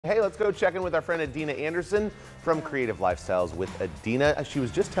Hey, let's go check in with our friend Adeina Anderson from Creative Lifestyles with Adeina. She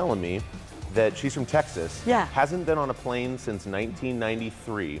was just telling me that she's from Texas. Yeah. Hasn't been on a plane since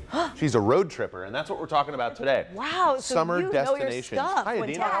 1993. She's a road tripper, and that's what we're talking about today. Wow, so Summer you destinations. know your stuff. Hi,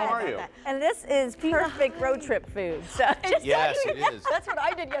 Adeina. How are you? And this is perfect road trip food. So Yes, it is. That's what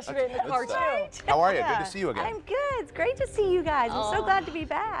I did yesterday in the car too. How are you? Yeah. Good to see you again. I'm good. It's great to see you guys. I'm so glad to be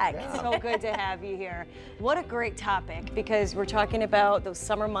back. Yeah. So good to have you here. What a great topic, because we're talking about those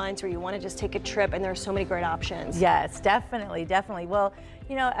summer months where you want to just take a trip and there are so many great options. Yes, definitely, definitely. Well,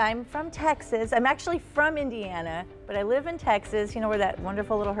 you know, I'm from Texas. I'm actually from Indiana, but I live in Texas, you know, where that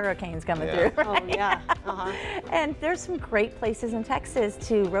wonderful little hurricane's coming through. Oh, yeah. And there's some great places in Texas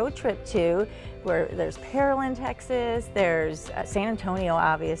to road trip to, where there's Pearland, Texas, there's San Antonio,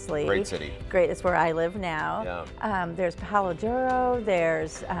 obviously. Great city. Great, it's where I live now. Yeah. There's Palo Duro,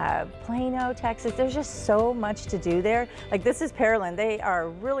 there's Plano, Texas. There's just so much to do there. Like, this is Pearland. They are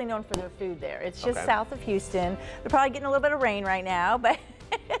really known for their food there. It's just south of Houston. They're probably getting a little bit of rain right now, but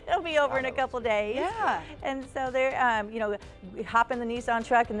it'll be over in a couple days. Yeah. And so they're, you know, we hop in the Nissan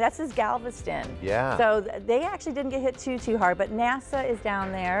truck, and this is Galveston. Yeah. So they actually didn't get hit too hard, but NASA is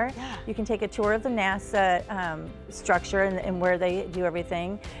down there. Yeah. You can take a tour of the NASA structure and where they do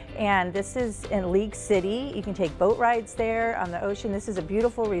everything. And this is in League City. You can take boat rides there on the ocean. This is a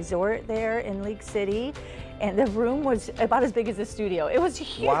beautiful resort there in League City. And the room was about as big as the studio. It was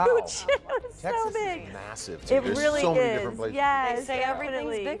huge. Wow. It was Texas so big. is massive, too. It There's really so is. many different places. Yes, They say everything's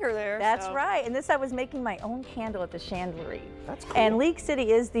definitely. bigger there. That's so. right. And this, I was making my own candle at the chandlery. That's cool. And League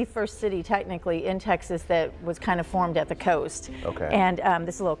City is the first city, technically, in Texas that was kind of formed at the coast. Okay. And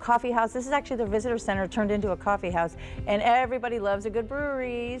this is a little coffee house. This is actually the visitor center turned into a coffee house. And everybody loves a good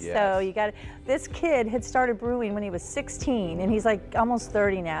brewery. Yes. So you got this kid had started brewing when he was 16, and he's like almost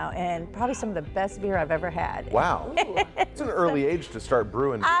 30 now, and probably some of the best beer I've ever had. Wow. It's an early age to start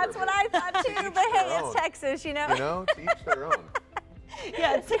brewing beer. That's what I thought too, but hey, their it's own. Texas, you know? You know, to each their own.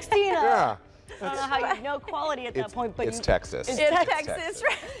 Yeah, at 16. Yeah. I don't know how you know quality at that point, but it's you, Texas. It's Texas,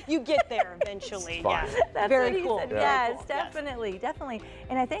 right? you get there eventually. It's fine. Yeah. That's Very what he cool. said. Yeah. Yes, definitely, definitely.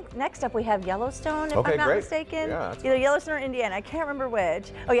 And I think next up we have Yellowstone, if Okay, I'm not great. mistaken. Yeah, that's Either Yellowstone or Indiana. I can't remember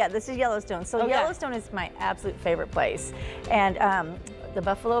which. Oh yeah, this is Yellowstone. So Okay. Yellowstone is my absolute favorite place. And the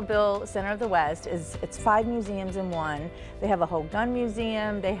Buffalo Bill Center of the West it's 5 museums in one. They have a whole gun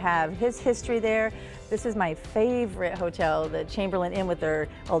museum. They have his history there. This is my favorite hotel, the Chamberlain Inn with their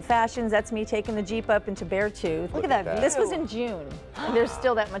old fashions. That's me taking the Jeep up into Beartooth. Look at that view. This was in June, and there's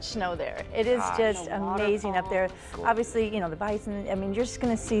still that much snow there. It is just And the amazing up there. Cool. Obviously, you know, the bison, I mean, you're just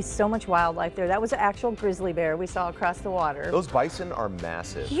gonna see so much wildlife there. That was an actual grizzly bear we saw across the water. Those bison are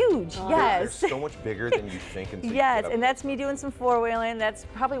massive. Huge, They're yes. so much bigger than you think. Until you Yes, get up and that's me doing some four-wheeling. That's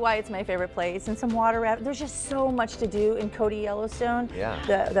probably why it's my favorite place. And some water raft. There's just so much to do in Cody, Yellowstone.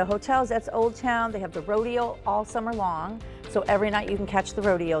 Yeah. The hotels, that's Old Town. They have the rodeo all summer long. So every night you can catch the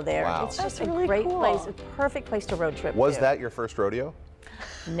rodeo there. Wow. It's That's just a really great cool. place, a perfect place to road trip Was to. that your first rodeo?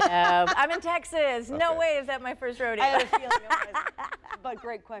 No, I'm in Texas. No Okay. way is that my first rodeo. I had a feeling it was, but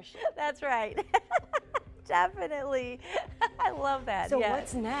great question. That's right. Definitely. I love that. So yes.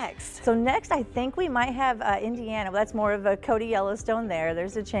 what's next? So next, I think we might have Indiana. Well, that's more of a Cody Yellowstone there.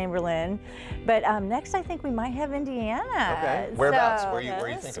 There's a Chamberlain. But next, I think we might have Indiana. Okay. Whereabouts? So, Where you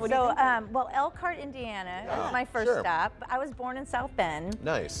thinking? So, well, Elkhart, Indiana was my first stop. I was born in South Bend.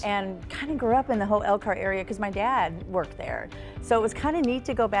 Nice. And kind of grew up in the whole Elkhart area because my dad worked there. So it was kind of neat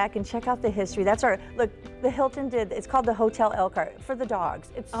to go back and check out the history. That's our, look, the Hilton did, it's called the Hotel Elkhart for the dogs.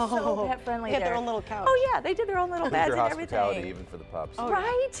 It's so pet friendly They there. had their own little couch. Oh yeah, they did their own little beds Your and hospitality everything. even for the pups. Oh,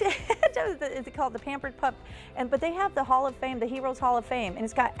 Right? It's called the Pampered Pup. But they have the Hall of Fame, the Heroes Hall of Fame, and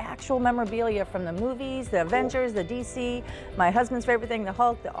it's got actual memorabilia from the movies, the Avengers, the DC, my husband's favorite thing, the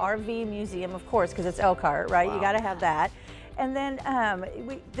Hulk, the RV Museum, of course, because it's Elkhart, right? Wow. You got to have that. And then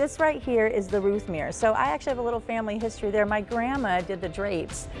this right here is the Ruthmere. So I actually have a little family history there. My grandma did the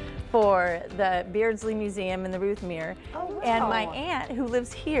drapes for the Beardsley Museum in the Ruthmere. Oh, wow. And my aunt, who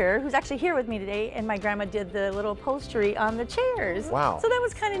lives here, who's actually here with me today, and my grandma did the little upholstery on the chairs. Wow. So that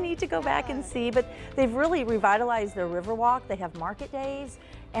was kind of neat to go back and see. But they've really revitalized the Riverwalk. They have market days.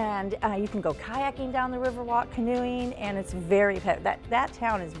 And you can go kayaking down the Riverwalk, canoeing, and it's very that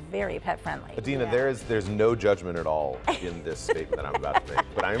town is very pet friendly. Adeina, there's no judgment at all in this statement that I'm about to make,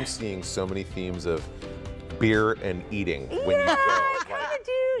 but I am seeing so many themes of beer and eating when you go. I kind of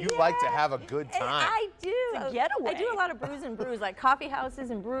do. You like to have a good And time. I do. It's a getaway. I do a lot of brews and brews, like coffee houses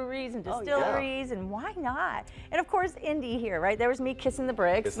and breweries and distilleries, and why not? And of course, Indy here, right? There was me kissing the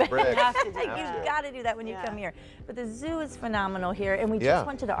bricks. Kiss the bricks. You have to do You've got to do that when you Yeah. come here. But the zoo is phenomenal here, and we Yeah. just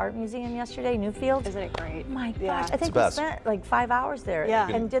went to the art museum yesterday, Newfield. Isn't it great? My Yeah. gosh, I think the we best. spent like 5 hours there Yeah.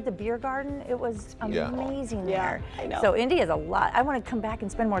 and did the beer garden. It was Yeah. amazing Yeah, there. I know. So Indy is a lot. I want to come back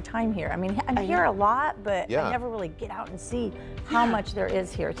and spend more time here. I mean, I'm here a lot, but Yeah. I never really get out and see how much there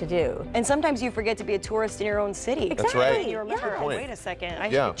is here to do. And sometimes you forget to be a tourist in your own city. That's right. Exactly. You remember, Good oh, point. wait a second, I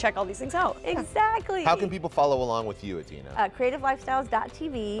Yeah. should check all these things out. Exactly. How can people follow along with you, Adeina?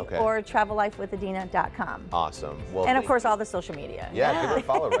 CreativeLifestyles.tv Okay. or TravelLifeWithAdeina.com. Awesome. Well, And of course, all the social media. yeah, give her a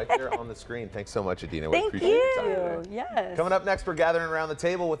follow right there on the screen. Thanks so much, Adeina. We Thank appreciate your time you. today. Yes. Coming up next, we're gathering around the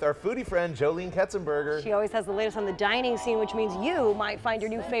table with our foodie friend, Jolene Ketzenberger. She always has the latest on the dining scene, which means you might find your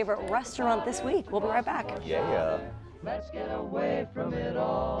new favorite restaurant this week. We'll be right back. Yeah. Let's get away from it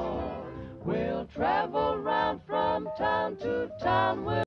all. We'll travel round from town to town.